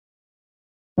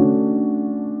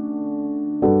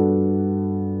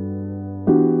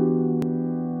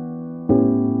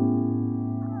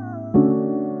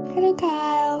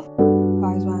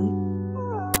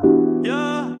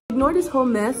this whole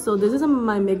mess. So this is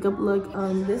my makeup look.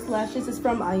 This lashes is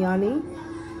from Ayani.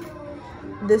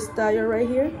 This style right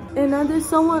here. And now this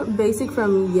somewhat basic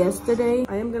from yesterday.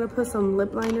 I am gonna put some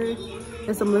lip liner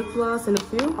and some lip gloss and a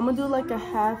few. I'm gonna do like a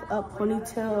half up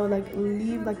ponytail, like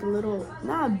leave like a little,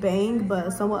 not a bang,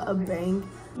 but somewhat a bang.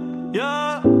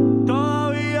 Yeah,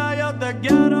 todavía yo te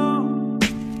quiero,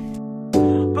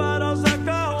 pero sé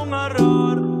que es un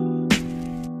error,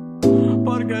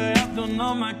 porque ya tú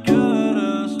no me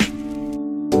quieres,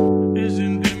 y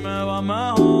sin ti me va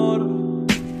mejor.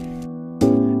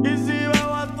 Y si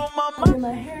veo a tu mamá. I did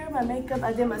my hair, my makeup.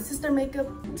 I did my sister makeup.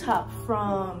 Top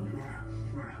from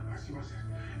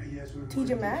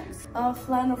TJ Maxx,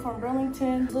 flannel from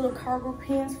Burlington, little cargo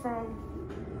pants from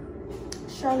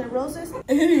Charlotte Roses.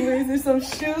 Anyways, there's some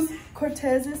shoes,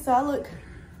 Cortezes, so I look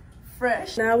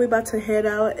fresh. Now we're about to head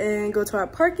out and go to our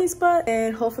parking spot,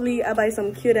 and hopefully I buy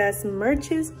some cute ass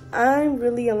merches. I'm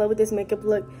really in love with this makeup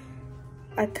look.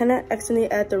 I kind of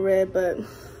accidentally add the red, but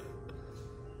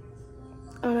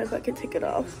I don't know if I can take it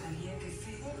off.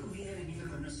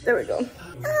 There we go.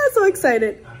 I'm so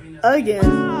excited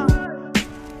again.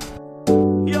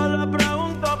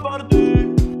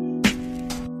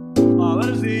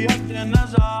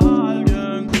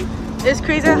 It's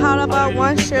crazy how about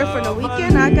one shirt for the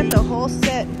weekend. I got the whole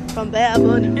set from Bad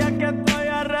Bunny.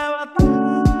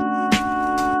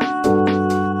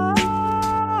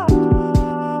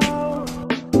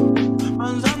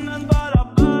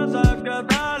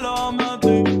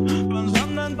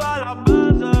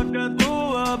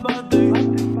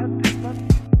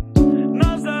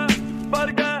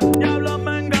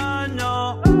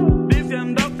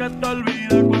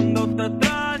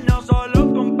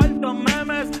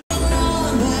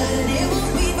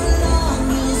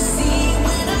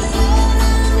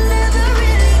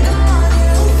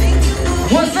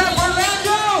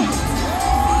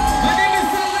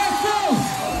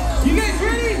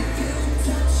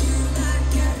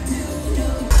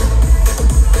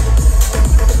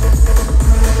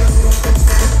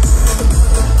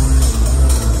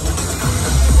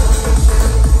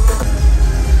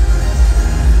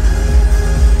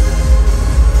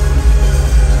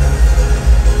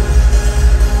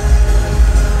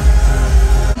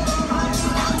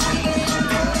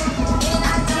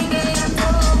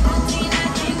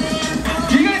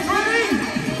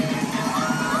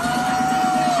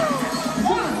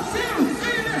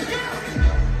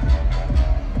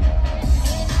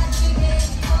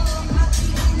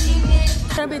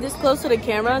 Be this close to the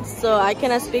camera, so I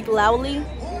cannot speak loudly,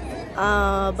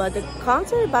 but the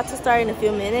concert is about to start in a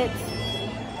few minutes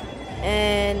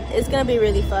and it's gonna be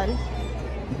really fun.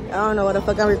 I don't know what the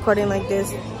fuck I'm recording like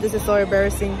this. This is so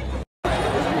embarrassing.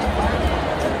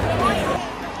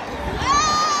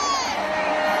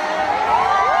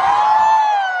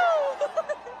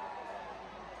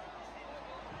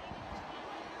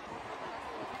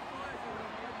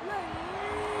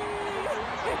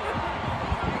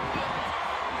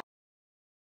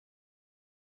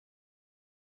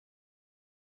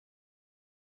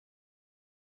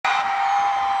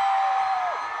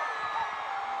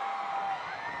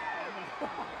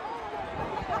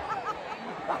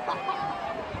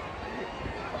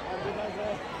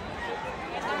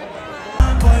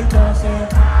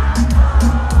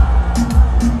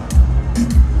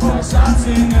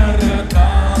 Sin el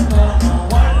retrato, no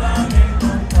guardan el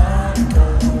contacto.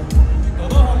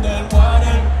 Todos son del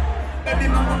water.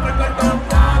 Venimos con el cuarto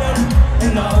water.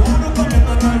 En la uno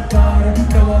poniendo en el par.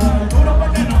 Te voy a dar duro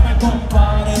para que no me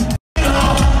comparen.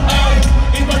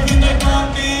 Y por fin de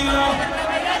contigo.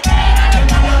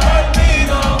 Hermano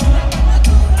perdido.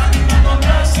 A mí me ha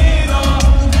convencido.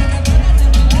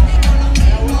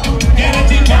 Quiere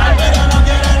chingar pero no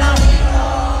quiere nada.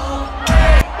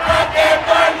 Pa' que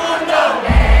todo el mundo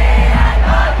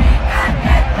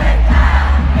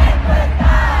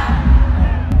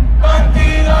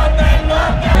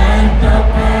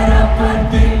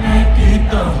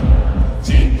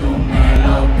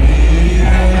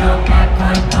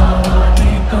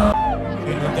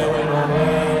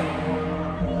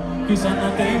quizás no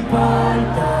te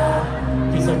importa,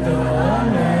 quizás te va a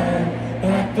doler,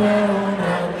 esto es un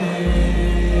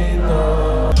ratito.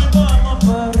 No podemos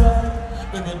parar,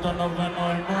 de que esto no ve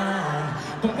normal,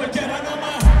 con cualquiera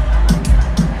nomás.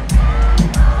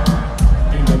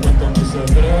 Y te cuento mi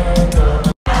secreto.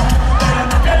 Pero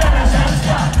no quiero la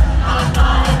esencia, no,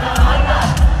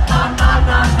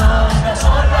 de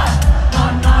sola,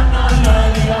 no, le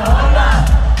digo hola,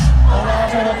 hola,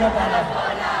 quiero que para la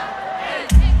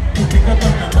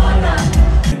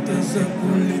ese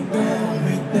culito es un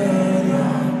misterio.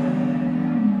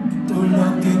 Tú lo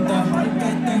quitas porque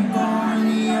te cojo y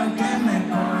yo que me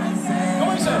cojo en serio.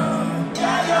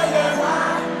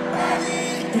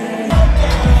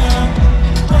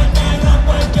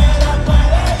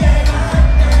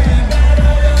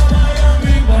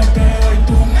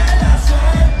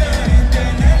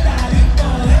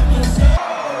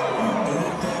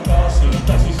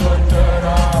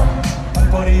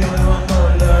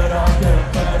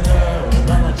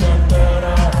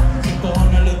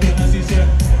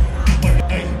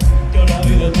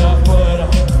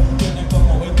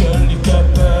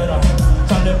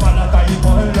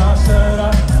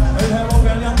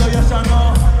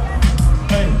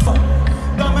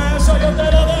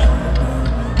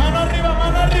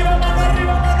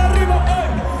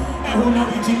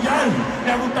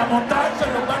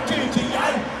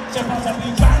 Se pasa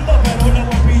pichando, pero le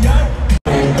voy a pillar.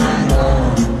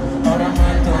 Ahora me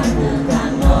están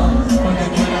buscando, porque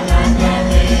quieren algo a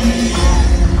mí.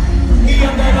 Y yo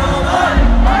te lo doy,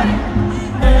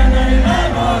 en el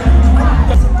mejor.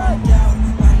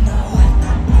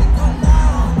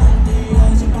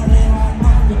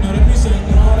 Tú no eres mi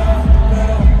señora,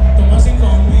 pero toma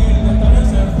 5.000 de tal vez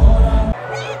ser fuera.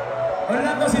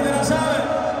 Orlando, si te lo sabes.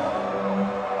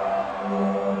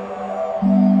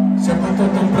 Se ha puesto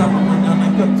temprano, mañana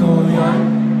hay que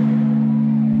estudiar.